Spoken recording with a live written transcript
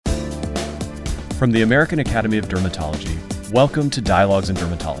From the American Academy of Dermatology, welcome to Dialogues in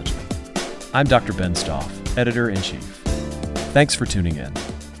Dermatology. I'm Dr. Ben Stoff, Editor-in-Chief. Thanks for tuning in.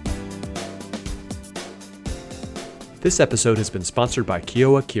 This episode has been sponsored by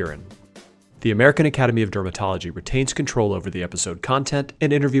Kyowa Kirin. The American Academy of Dermatology retains control over the episode content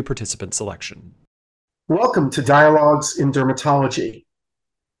and interview participant selection. Welcome to Dialogues in Dermatology.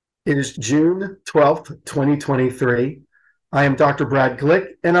 It is June 12th, 2023. I am Dr. Brad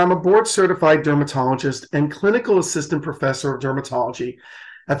Glick, and I'm a board-certified dermatologist and clinical assistant professor of dermatology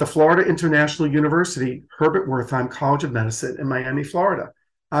at the Florida International University Herbert Wertheim College of Medicine in Miami, Florida.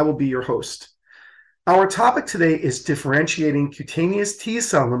 I will be your host. Our topic today is differentiating cutaneous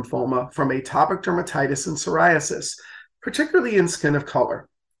T-cell lymphoma from atopic dermatitis and psoriasis, particularly in skin of color.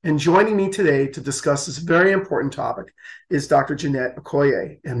 And joining me today to discuss this very important topic is Dr. Jeanette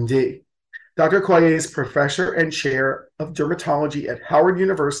Okoye, MD. Dr. Okoye is professor and chair of dermatology at Howard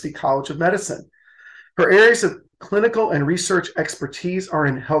University College of Medicine. Her areas of clinical and research expertise are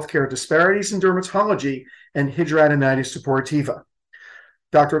in healthcare disparities in dermatology and hidradenitis suppurativa.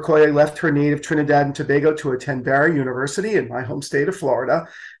 Dr. Okoye left her native Trinidad and Tobago to attend Barry University in my home state of Florida,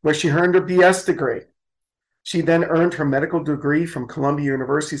 where she earned her BS degree. She then earned her medical degree from Columbia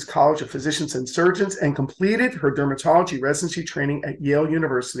University's College of Physicians and Surgeons and completed her dermatology residency training at Yale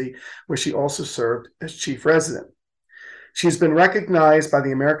University, where she also served as chief resident. She has been recognized by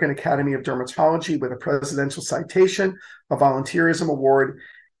the American Academy of Dermatology with a Presidential Citation, a Volunteerism Award,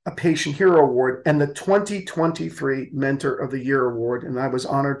 a Patient Hero Award, and the 2023 Mentor of the Year Award. And I was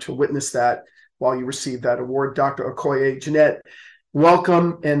honored to witness that while you received that award. Dr. Okoye, Jeanette,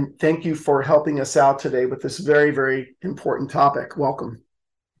 welcome, and thank you for helping us out today with this very, very important topic. Welcome.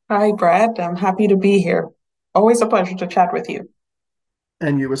 Hi, Brad. I'm happy to be here. Always a pleasure to chat with you.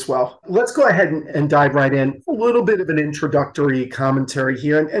 And you as well. Let's go ahead and dive right in. A little bit of an introductory commentary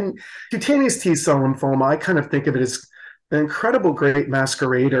here. And cutaneous T-cell lymphoma, I kind of think of it as an incredible great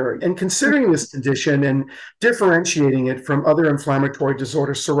masquerader. And considering this condition and differentiating it from other inflammatory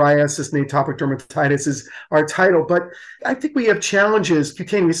disorders, psoriasis and atopic dermatitis is our title. But I think we have challenges,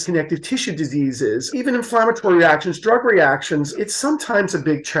 cutaneous connective tissue diseases, even inflammatory reactions, drug reactions. It's sometimes a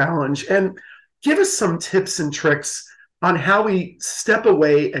big challenge. And give us some tips and tricks on how we step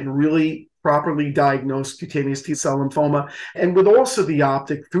away and really properly diagnose cutaneous T-cell lymphoma, and with also the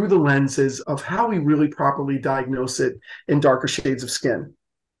optic through the lenses of how we really properly diagnose it in darker shades of skin.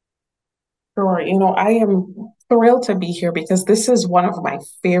 Sure. I am thrilled to be here because this is one of my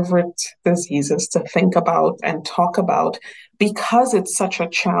favorite diseases to think about and talk about because it's such a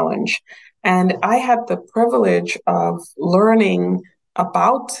challenge. And I had the privilege of learning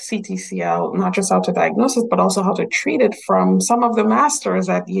about CTCL, not just how to diagnose it, but also how to treat it from some of the masters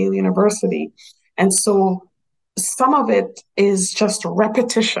at Yale University. And so some of it is just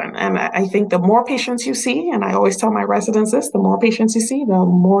repetition. And I think the more patients you see, and I always tell my residents this, the more patients you see, the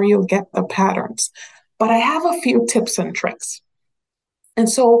more you'll get the patterns. But I have a few tips and tricks. And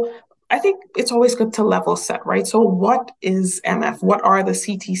so I think it's always good to level set, right? So what is MF? What are the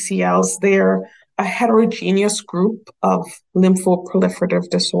CTCLs? They're a heterogeneous group of lymphoproliferative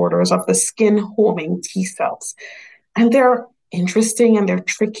disorders of the skin homing T cells. And they're interesting and they're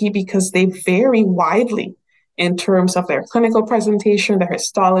tricky because they vary widely in terms of their clinical presentation, their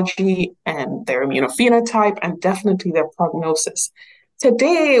histology, and their immunophenotype, and definitely their prognosis.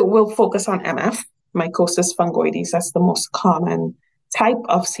 Today, we'll focus on MF, mycosis fungoides. That's the most common type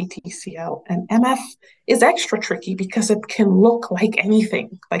of CTCL. And MF is extra tricky because it can look like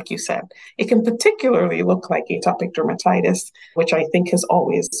anything, like you said. It can particularly look like atopic dermatitis, which I think has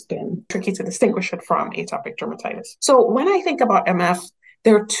always been tricky to distinguish it from atopic dermatitis. So when I think about MF,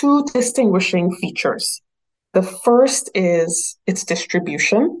 there are two distinguishing features. The first is its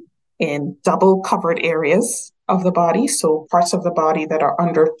distribution in double covered areas of the body, so parts of the body that are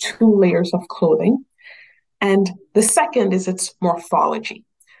under two layers of clothing. And the second is its morphology.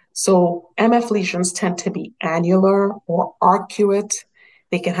 So MF lesions tend to be annular or arcuate.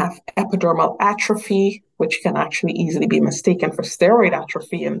 They can have epidermal atrophy, which can actually easily be mistaken for steroid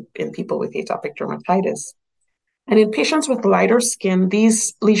atrophy in people with atopic dermatitis. And in patients with lighter skin,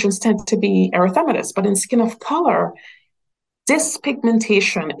 these lesions tend to be erythematous, but in skin of color,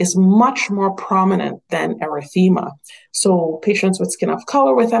 dyspigmentation is much more prominent than erythema. So patients with skin of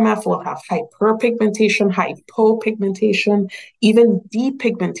color with MF will have hyperpigmentation, hypopigmentation, even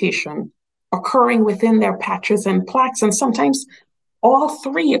depigmentation occurring within their patches and plaques. And sometimes all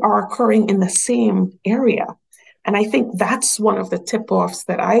three are occurring in the same area. And I think that's one of the tip-offs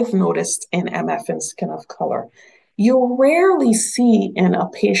that I've noticed in MF and skin of color. You rarely see in a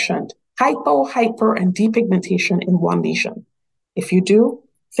patient hypo, hyper, and depigmentation in one lesion. If you do,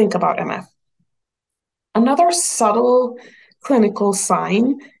 think about MF. Another subtle clinical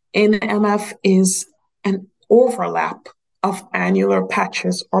sign in MF is an overlap of annular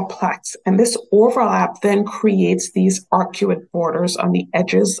patches or plaques. And this overlap then creates these arcuate borders on the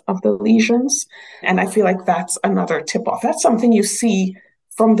edges of the lesions. And I feel like that's another tip off. That's something you see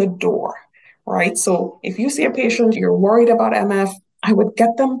from the door, right? So if you see a patient, you're worried about MF, I would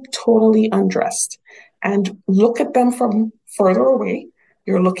get them totally undressed and look at them from further away.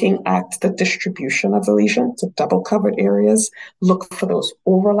 You're looking at the distribution of the lesion to double covered areas. Look for those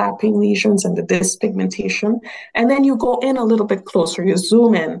overlapping lesions and the dyspigmentation. And then you go in a little bit closer. You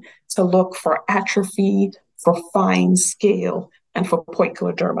zoom in to look for atrophy, for fine scale, and for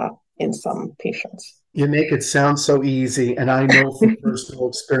poikiloderma in some patients. You make it sound so easy, and I know from personal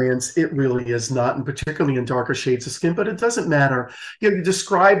experience, it really is not, and particularly in darker shades of skin, but it doesn't matter. You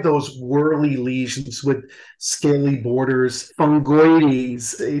describe those whirly lesions with scaly borders,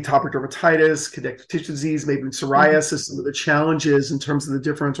 fungoides, atopic dermatitis, connective tissue disease, maybe psoriasis, some of the challenges in terms of the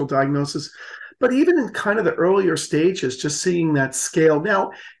differential diagnosis. But even in kind of the earlier stages, just seeing that scale.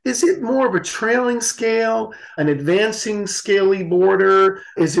 Now, is it more of a trailing scale, an advancing scaly border?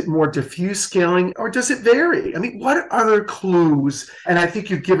 Is it more diffuse scaling, or does it vary? I mean, what other clues? And I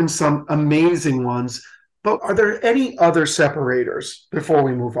think you've given some amazing ones, but are there any other separators before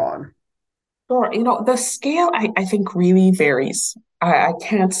we move on? Sure. The scale, I think, really varies. I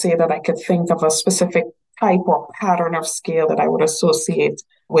can't say that I could think of a specific type or pattern of scale that I would associate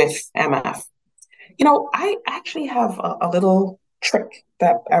with MF. I actually have a little trick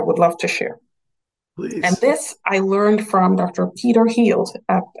that I would love to share. Please. And this I learned from Dr. Peter Heald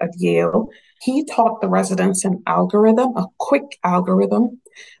at Yale. He taught the residents an algorithm, a quick algorithm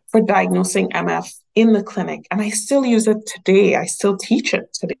for diagnosing MF in the clinic. And I still use it today. I still teach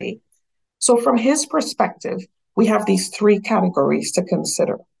it today. So from his perspective, we have these three categories to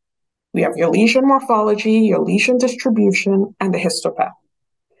consider. We have your lesion morphology, your lesion distribution, and the histopath.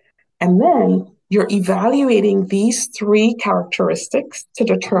 And then you're evaluating these three characteristics to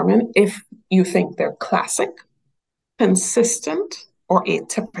determine if you think they're classic, consistent, or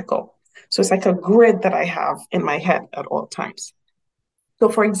atypical. So it's like a grid that I have in my head at all times. So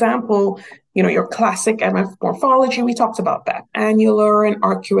for example, your classic MF morphology, we talked about that. Annular and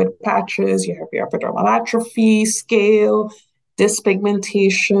arcuate patches, you have your epidermal atrophy, scale,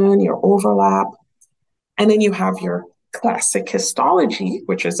 dyspigmentation, your overlap. And then you have your classic histology,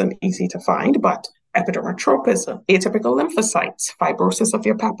 which isn't easy to find, but epidermotropism, atypical lymphocytes, fibrosis of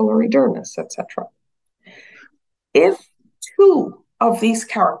your papillary dermis, etc. If two of these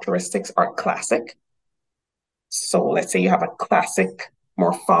characteristics are classic, so let's say you have a classic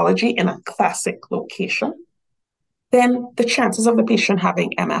morphology in a classic location, then the chances of the patient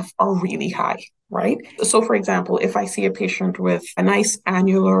having MF are really high, right? So for example, if I see a patient with a nice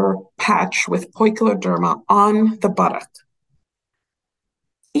annular patch with poikiloderma on the buttock,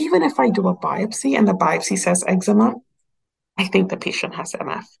 even if I do a biopsy and the biopsy says eczema, I think the patient has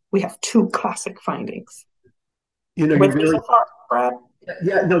MF. We have two classic findings. You really, so far, Brad?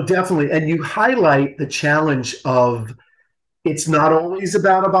 Yeah, no, definitely. And you highlight the challenge of it's not always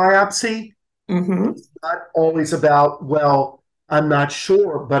about a biopsy. Mm-hmm. It's not always about, well, I'm not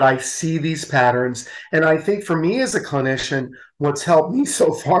sure, but I see these patterns. And I think for me as a clinician, what's helped me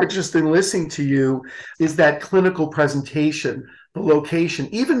so far just in listening to you is that clinical presentation, the location,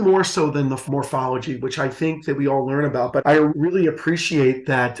 even more so than the morphology, which I think that we all learn about. But I really appreciate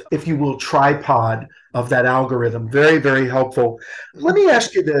that, if you will, tripod of that algorithm. Very, very helpful. Let me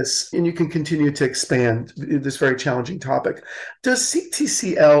ask you this, and you can continue to expand this very challenging topic. Does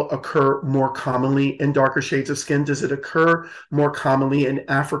CTCL occur more commonly in darker shades of skin? Does it occur more commonly in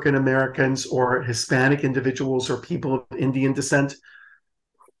African Americans or Hispanic individuals or people of Indian descent?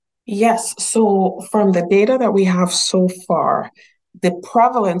 Yes. So from the data that we have so far, the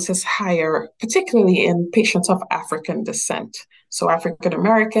prevalence is higher, particularly in patients of African descent. So African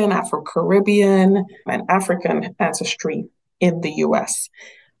American, Afro-Caribbean, and African ancestry in the US.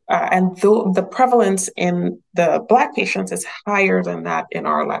 And the prevalence in the Black patients is higher than that in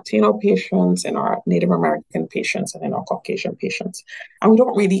our Latino patients, in our Native American patients, and in our Caucasian patients. And we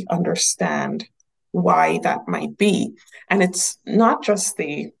don't really understand why that might be. And it's not just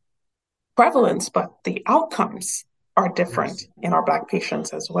the prevalence, but the outcomes are different in our Black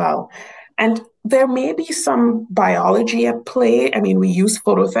patients as well. And there may be some biology at play. I mean, we use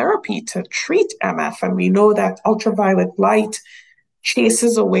phototherapy to treat MF, and we know that ultraviolet light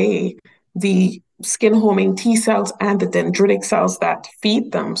chases away the skin homing T cells and the dendritic cells that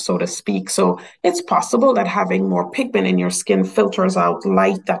feed them, so to speak. So it's possible that having more pigment in your skin filters out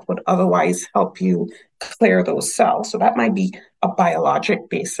light that would otherwise help you clear those cells. So that might be a biologic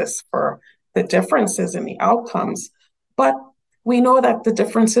basis for the differences in the outcomes. But we know that the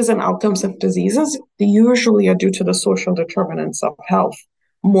differences in outcomes of diseases usually are due to the social determinants of health,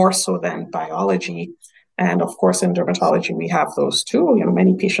 more so than biology. And of course, in dermatology, we have those too.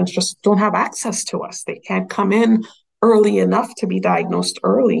 Many patients just don't have access to us. They can't come in early enough to be diagnosed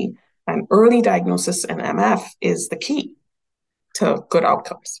early. And early diagnosis in MF is the key to good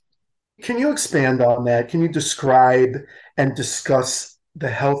outcomes. Can you expand on that? Can you describe and discuss the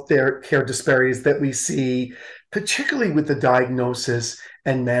health care disparities that we see, particularly with the diagnosis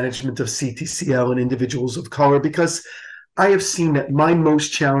and management of CTCL in individuals of color? Because I have seen that my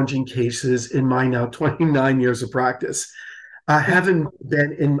most challenging cases in my now 29 years of practice haven't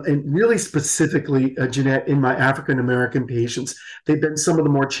been in really specifically, Jeanette, in my African-American patients. They've been some of the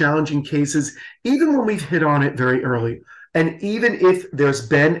more challenging cases, even when we've hit on it very early. And even if there's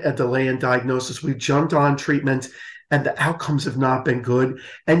been a delay in diagnosis, we've jumped on treatment and the outcomes have not been good.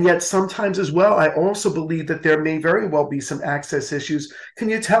 And yet sometimes as well, I also believe that there may very well be some access issues. Can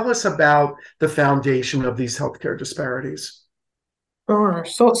you tell us about the foundation of these healthcare disparities? Sure.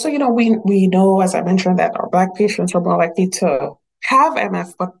 We know, as I mentioned, that our Black patients are more likely to have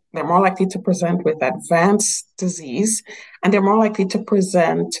MF, but they're more likely to present with advanced disease, and they're more likely to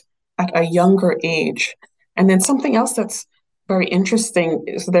present at a younger age. And then something else that's very interesting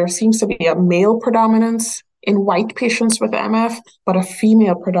is there seems to be a male predominance in white patients with MF, but a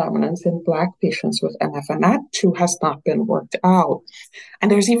female predominance in Black patients with MF, and that too has not been worked out. And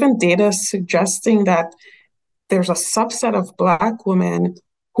there's even data suggesting that there's a subset of Black women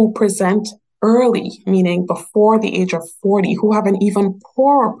who present early, meaning before the age of 40, who have an even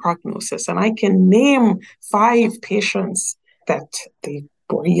poorer prognosis. And I can name 5 patients that they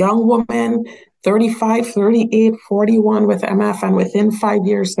were young women, 35, 38, 41 with MF, and within 5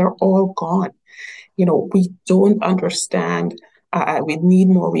 years, they're all gone. We don't understand. We need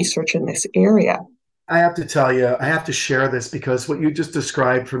more research in this area. I have to tell you, I have to share this because what you just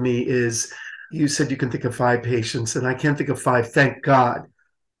described for me is, you said you can think of 5 patients, and I can't think of 5, thank God.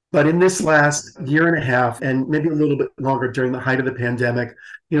 But in this last year and a half, and maybe a little bit longer during the height of the pandemic,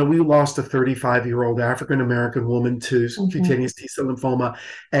 we lost a 35-year-old African-American woman to cutaneous T-cell lymphoma.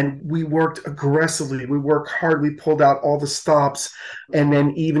 And we worked aggressively. We worked hard. We pulled out all the stops and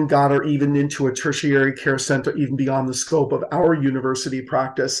then even got her even into a tertiary care center, even beyond the scope of our university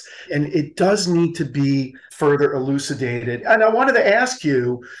practice. And it does need to be further elucidated. And I wanted to ask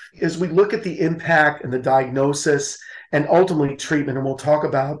you, as we look at the impact and the diagnosis and ultimately treatment, and we'll talk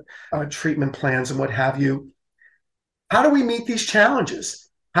about treatment plans and what have you, how do we meet these challenges?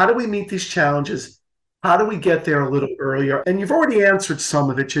 How do we meet these challenges? How do we get there a little earlier? And you've already answered some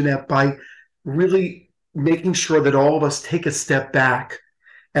of it, Jeanette, by really making sure that all of us take a step back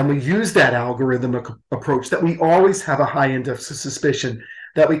and we use that algorithm approach, that we always have a high index of suspicion,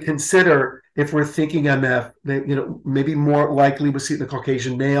 that we consider if we're thinking MF, maybe more likely we see it in a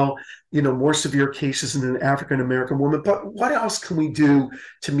Caucasian male, more severe cases in an African-American woman. But what else can we do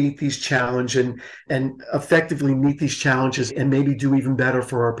to meet these challenges and effectively meet these challenges and maybe do even better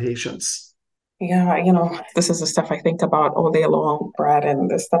for our patients? Yeah, this is the stuff I think about all day long, Brad,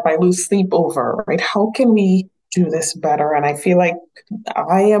 and the stuff I lose sleep over, right? How can we do this better? And I feel like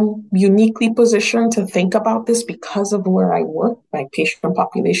I am uniquely positioned to think about this because of where I work. My patient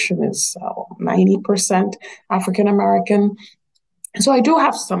population is 90% African American. So I do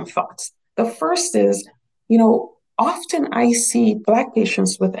have some thoughts. The first is, often I see Black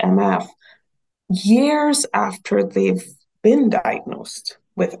patients with MF years after they've been diagnosed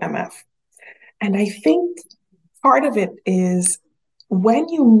with MF. And I think part of it is when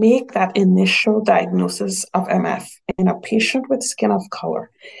you make that initial diagnosis of MF in a patient with skin of color,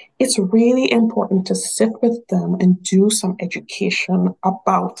 it's really important to sit with them and do some education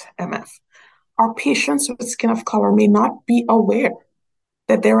about MF. Our patients with skin of color may not be aware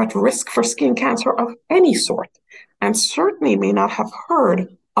that they're at risk for skin cancer of any sort, and certainly may not have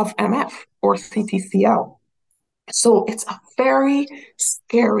heard of MF or CTCL. So it's a very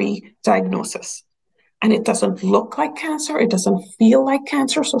scary diagnosis. And it doesn't look like cancer. It doesn't feel like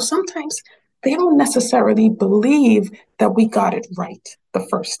cancer. So sometimes they don't necessarily believe that we got it right the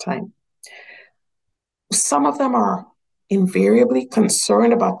first time. Some of them are invariably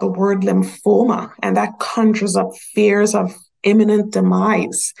concerned about the word lymphoma, and that conjures up fears of imminent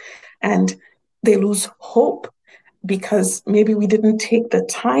demise. And they lose hope because maybe we didn't take the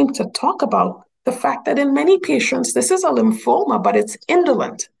time to talk about the fact that in many patients, this is a lymphoma, but it's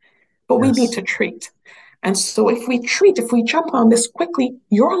indolent, but we need to treat. And so if we jump on this quickly,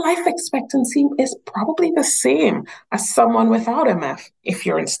 your life expectancy is probably the same as someone without MF if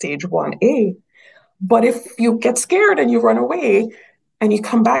you're in stage 1A. But if you get scared and you run away, and you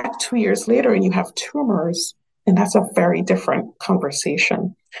come back 2 years later and you have tumors, and that's a very different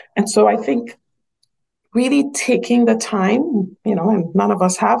conversation. And so I think really taking the time, and none of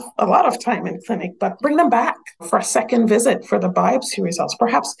us have a lot of time in clinic, but bring them back for a second visit for the biopsy results.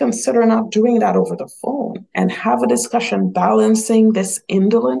 Perhaps consider not doing that over the phone and have a discussion balancing this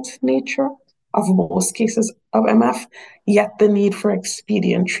indolent nature of most cases of MF, yet the need for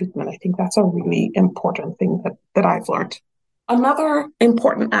expedient treatment. I think that's a really important thing that I've learned. Another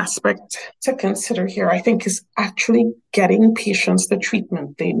important aspect to consider here, I think, is actually getting patients the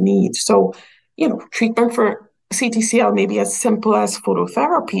treatment they need. So, treatment for CTCL may be as simple as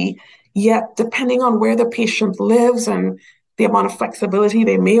phototherapy, yet depending on where the patient lives and the amount of flexibility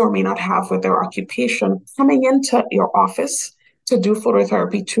they may or may not have with their occupation, coming into your office to do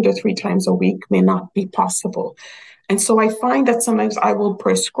phototherapy 2 to 3 times a week may not be possible. And so I find that sometimes I will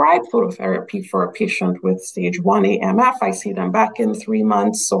prescribe phototherapy for a patient with stage 1A MF. I see them back in 3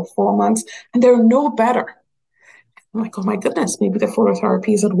 months or 4 months, and they're no better. I'm like, oh my goodness, maybe the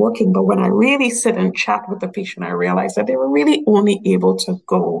phototherapy isn't working. But when I really sit and chat with the patient, I realized that they were really only able to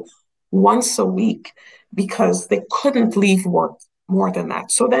go once a week because they couldn't leave work more than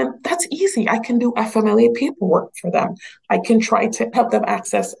that. So then that's easy. I can do FMLA paperwork for them. I can try to help them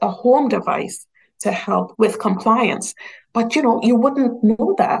access a home device to help with compliance. But you wouldn't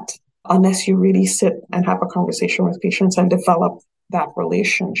know that unless you really sit and have a conversation with patients and develop that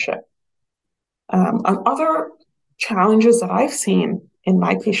relationship. Other challenges that I've seen in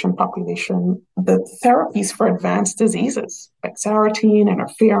my patient population, the therapies for advanced diseases, bexarotene,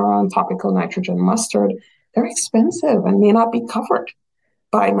 interferon, topical nitrogen mustard, they're expensive and may not be covered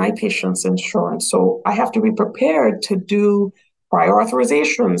by my patient's insurance. So I have to be prepared to do prior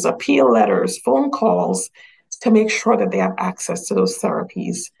authorizations, appeal letters, phone calls to make sure that they have access to those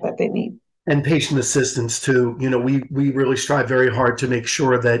therapies that they need. And patient assistance too. We really strive very hard to make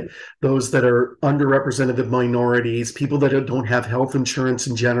sure that those that are underrepresented minorities, people that don't have health insurance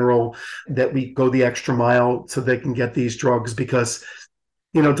in general, that we go the extra mile so they can get these drugs, because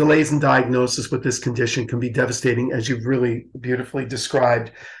delays in diagnosis with this condition can be devastating, as you've really beautifully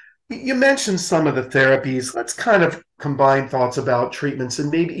described. You mentioned some of the therapies. Let's kind of combine thoughts about treatments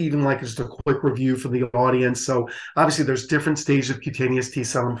and maybe even like just a quick review for the audience. So obviously there's different stages of cutaneous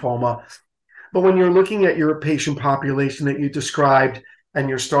T-cell lymphoma. But when you're looking at your patient population that you described, and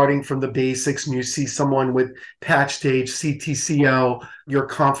you're starting from the basics, and you see someone with patch stage CTCL, you're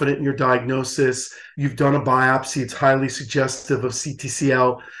confident in your diagnosis, you've done a biopsy, it's highly suggestive of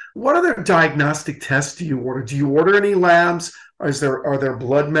CTCL. What other diagnostic tests do you order? Do you order any labs? Are there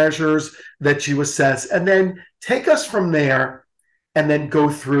blood measures that you assess? And then take us from there and then go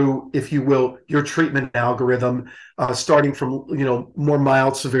through, if you will, your treatment algorithm, starting from more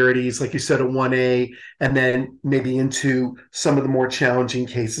mild severities, like you said, a 1A, and then maybe into some of the more challenging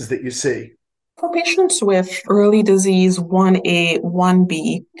cases that you see. For patients with early disease 1A,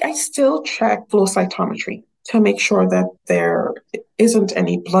 1B, I still check flow cytometry to make sure that there isn't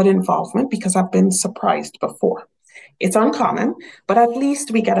any blood involvement, because I've been surprised before. It's uncommon, but at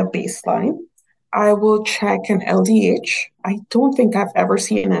least we get a baseline. I will check an LDH. I don't think I've ever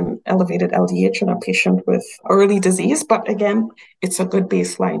seen an elevated LDH in a patient with early disease, but again, it's a good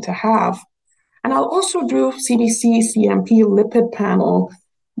baseline to have. And I'll also do CBC, CMP, lipid panel,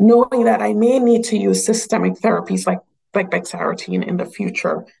 knowing that I may need to use systemic therapies like bexarotene in the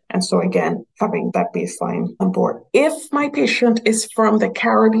future. And so again, having that baseline on board. If my patient is from the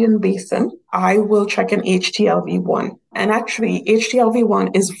Caribbean basin, I will check an HTLV1. And actually,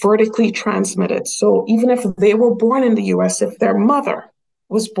 HTLV1 is vertically transmitted. So even if they were born in the US, if their mother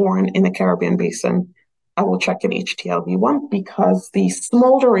was born in the Caribbean basin, I will check an HTLV1, because the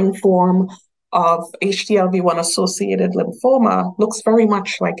smoldering form of HTLV1 associated lymphoma looks very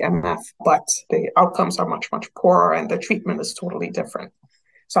much like MF, but the outcomes are much, much poorer and the treatment is totally different.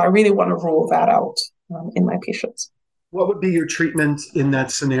 So I really want to rule that out in my patients. What would be your treatment in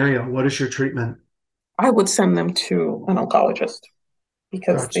that scenario? What is your treatment? I would send them to an oncologist,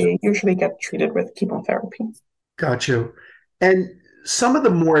 because Gotcha. they usually get treated with chemotherapy. Got you. And some of the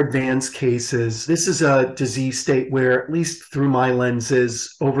more advanced cases, this is a disease state where, at least through my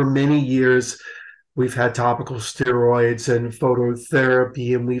lenses, over many years, we've had topical steroids and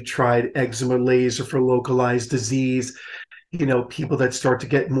phototherapy, and we've tried eczema laser for localized disease. People that start to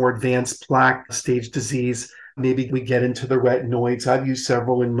get more advanced plaque stage disease, maybe we get into the retinoids. I've used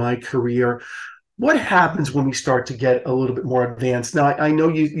several in my career. What happens when we start to get a little bit more advanced? Now, I know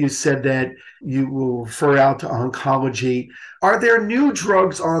you said that you will refer out to oncology. Are there new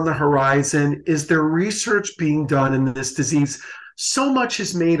drugs on the horizon? Is there research being done in this disease So much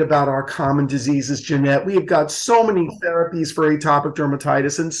is made about our common diseases, Jeanette. We have got so many therapies for atopic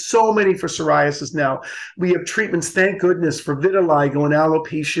dermatitis and so many for psoriasis now. We have treatments, thank goodness, for vitiligo and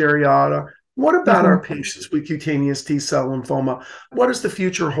alopecia areata. What about our patients with cutaneous T-cell lymphoma? What does the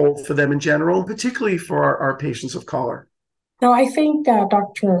future hold for them in general, and particularly for our patients of color? Now, I think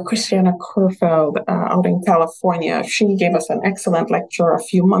Dr. Christiana Kurfeld out in California, she gave us an excellent lecture a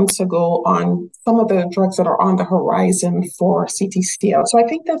few months ago on some of the drugs that are on the horizon for CTCL. So I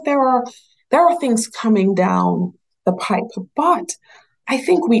think that there are things coming down the pipe, but I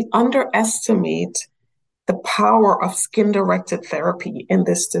think we underestimate the power of skin-directed therapy in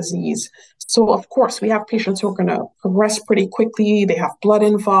this disease. So, of course, we have patients who are going to progress pretty quickly. They have blood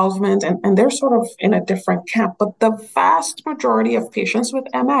involvement, and they're sort of in a different camp. But the vast majority of patients with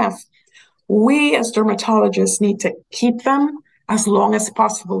MF, we as dermatologists need to keep them as long as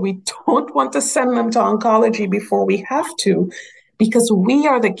possible. We don't want to send them to oncology before we have to, because we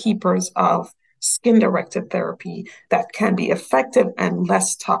are the keepers of skin-directed therapy that can be effective and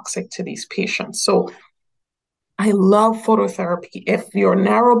less toxic to these patients. So I love phototherapy. If your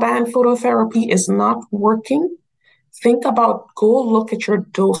narrowband phototherapy is not working, think about go look at your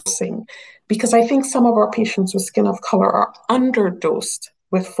dosing, because I think some of our patients with skin of color are underdosed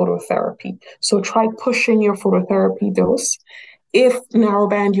with phototherapy. So try pushing your phototherapy dose. If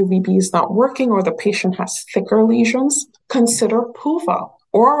narrowband UVB is not working or the patient has thicker lesions, consider PUVA,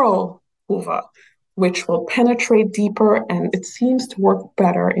 oral PUVA, which will penetrate deeper, and it seems to work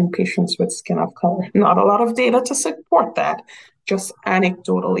better in patients with skin of color. Not a lot of data to support that, just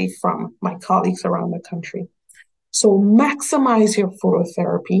anecdotally from my colleagues around the country. So maximize your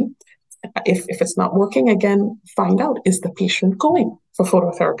phototherapy. If it's not working, again, find out, is the patient going for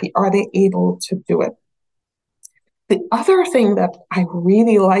phototherapy? Are they able to do it? The other thing that I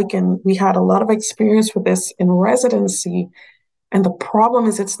really like, and we had a lot of experience with this in residency, and the problem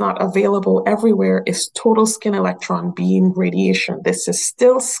is it's not available everywhere, is total skin electron beam radiation. This is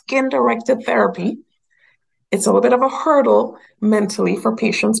still skin-directed therapy. It's a little bit of a hurdle mentally for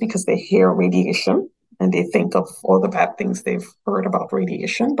patients because they hear radiation and they think of all the bad things they've heard about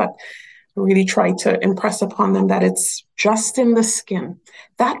radiation, but really try to impress upon them that it's just in the skin.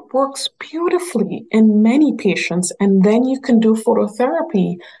 That works beautifully in many patients, and then you can do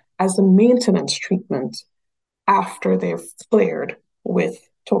phototherapy as a maintenance treatment after they've cleared with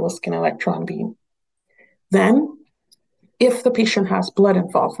total skin electron beam. Then, if the patient has blood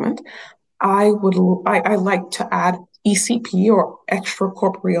involvement, I like to add ECP or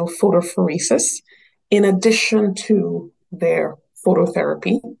extracorporeal photopheresis in addition to their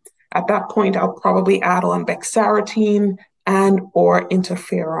phototherapy. At that point, I'll probably add on bexarotene and or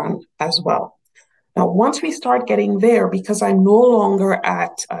interferon as well. Now, once we start getting there, because I'm no longer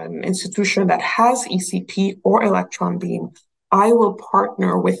at an institution that has ECP or electron beam, I will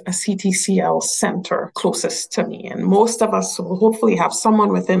partner with a CTCL center closest to me. And most of us will hopefully have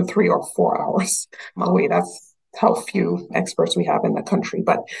someone within 3 or 4 hours away. That's how few experts we have in the country.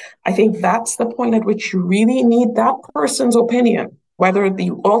 But I think that's the point at which you really need that person's opinion, whether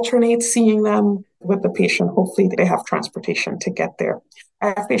you alternate seeing them with the patient. Hopefully they have transportation to get there.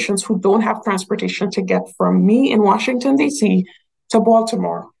 I have patients who don't have transportation to get from me in Washington, D.C. to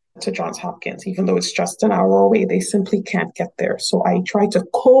Baltimore, to Johns Hopkins, even though it's just an hour away. They simply can't get there. So I try to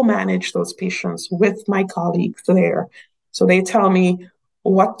co-manage those patients with my colleagues there. So they tell me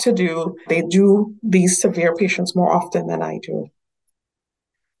what to do. They do these severe patients more often than I do.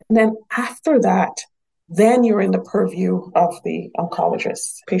 And then after that, then you're in the purview of the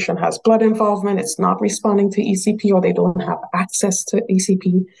oncologist. Patient has blood involvement, it's not responding to ECP, or they don't have access to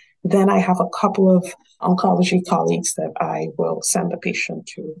ECP. Then I have a couple of oncology colleagues that I will send the patient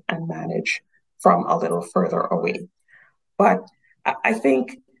to and manage from a little further away. But I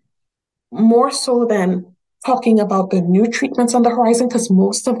think more so than talking about the new treatments on the horizon, because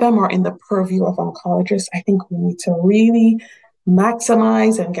most of them are in the purview of oncologists, I think we need to really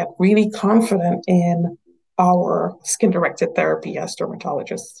maximize and get really confident in our skin-directed therapy as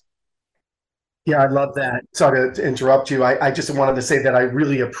dermatologists. Yeah, I love that. Sorry to interrupt you. I just wanted to say that I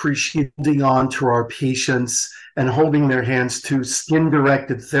really appreciate holding on to our patients and holding their hands to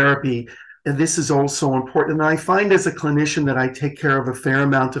skin-directed therapy. And this is also important. And I find as a clinician that I take care of a fair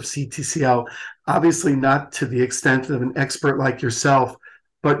amount of CTCL, obviously not to the extent of an expert like yourself,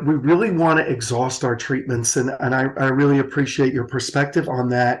 but we really want to exhaust our treatments. And I really appreciate your perspective on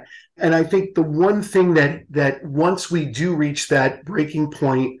that. And I think the one thing that once we do reach that breaking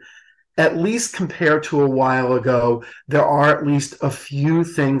point, at least compared to a while ago, there are at least a few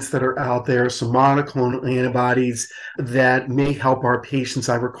things that are out there, some monoclonal antibodies that may help our patients.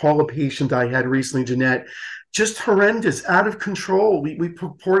 I recall a patient I had recently, Jeanette, just horrendous, out of control. We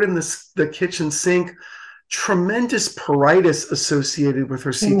poured in the kitchen sink tremendous pruritus associated with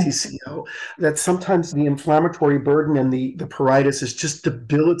her CTCL, that sometimes the inflammatory burden and the pruritus is just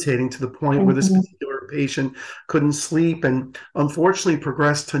debilitating to the point where this particular patient couldn't sleep and unfortunately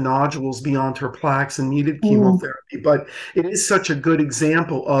progressed to nodules beyond her plaques and needed chemotherapy. But it is such a good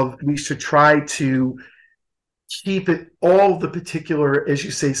example of we should try to keep it all the particular, as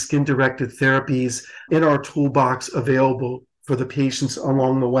you say, skin-directed therapies in our toolbox available for the patients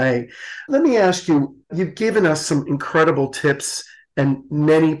along the way. Let me ask you, you've given us some incredible tips and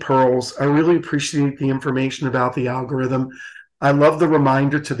many pearls. I really appreciate the information about the algorithm. I love the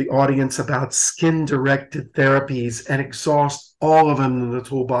reminder to the audience about skin-directed therapies and exhaust all of them in the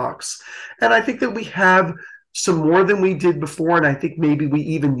toolbox. And I think that we have some more than we did before, and I think maybe we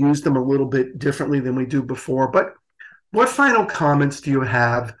even use them a little bit differently than we do before. But what final comments do you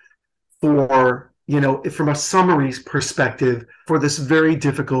have for, from a summary perspective, for this very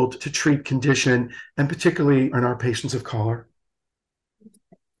difficult to treat condition, and particularly in our patients of color?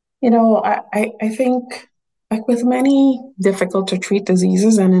 I think, like with many difficult to treat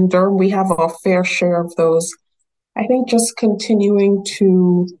diseases, and in derm, we have a fair share of those. I think just continuing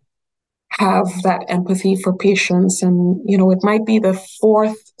to have that empathy for patients, and it might be the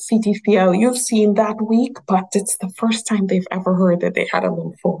fourth CTCL you've seen that week, but it's the first time they've ever heard that they had a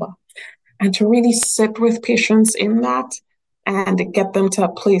lymphoma. And to really sit with patients in that and get them to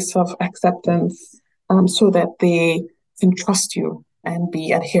a place of acceptance so that they can trust you and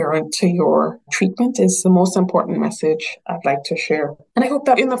be adherent to your treatment is the most important message I'd like to share. And I hope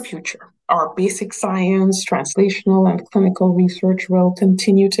that in the future, our basic science, translational, and clinical research will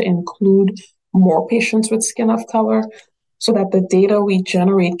continue to include more patients with skin of color so that the data we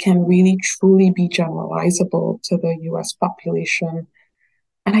generate can really truly be generalizable to the US population.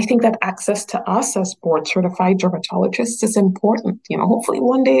 And I think that access to us as board-certified dermatologists is important. Hopefully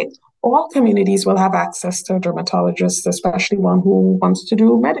one day all communities will have access to dermatologists, especially one who wants to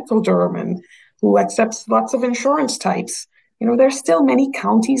do medical derm and who accepts lots of insurance types. There's still many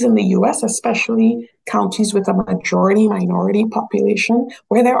counties in the US, especially counties with a majority minority population,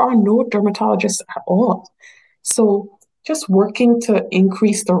 where there are no dermatologists at all. So just working to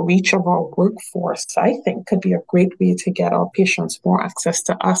increase the reach of our workforce, I think, could be a great way to get our patients more access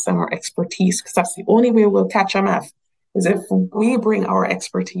to us and our expertise, because that's the only way we'll catch MF, is if we bring our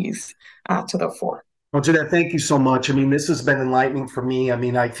expertise to the fore. Well, Jeanette, thank you so much. This has been enlightening for me.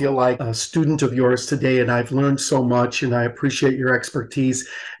 I feel like a student of yours today, and I've learned so much, and I appreciate your expertise.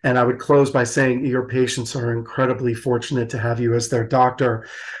 And I would close by saying your patients are incredibly fortunate to have you as their doctor.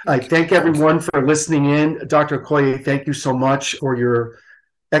 I thank everyone for listening in. Dr. Okoye, thank you so much for your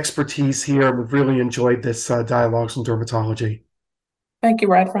expertise here. We've really enjoyed this Dialogues in Dermatology. Thank you,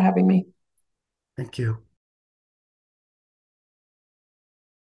 Brad, for having me. Thank you.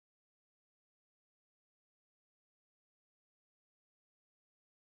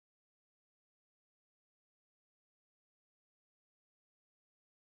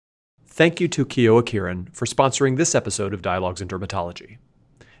 Thank you to Kyowa Kirin for sponsoring this episode of Dialogues in Dermatology.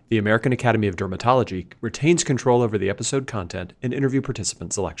 The American Academy of Dermatology retains control over the episode content and interview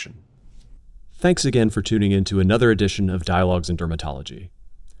participant selection. Thanks again for tuning in to another edition of Dialogues in Dermatology.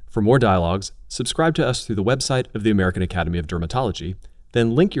 For more dialogues, subscribe to us through the website of the American Academy of Dermatology,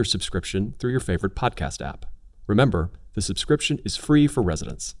 then link your subscription through your favorite podcast app. Remember, the subscription is free for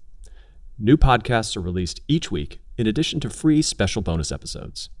residents. New podcasts are released each week in addition to free special bonus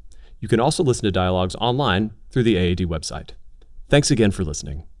episodes. You can also listen to dialogues online through the AAD website. Thanks again for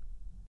listening.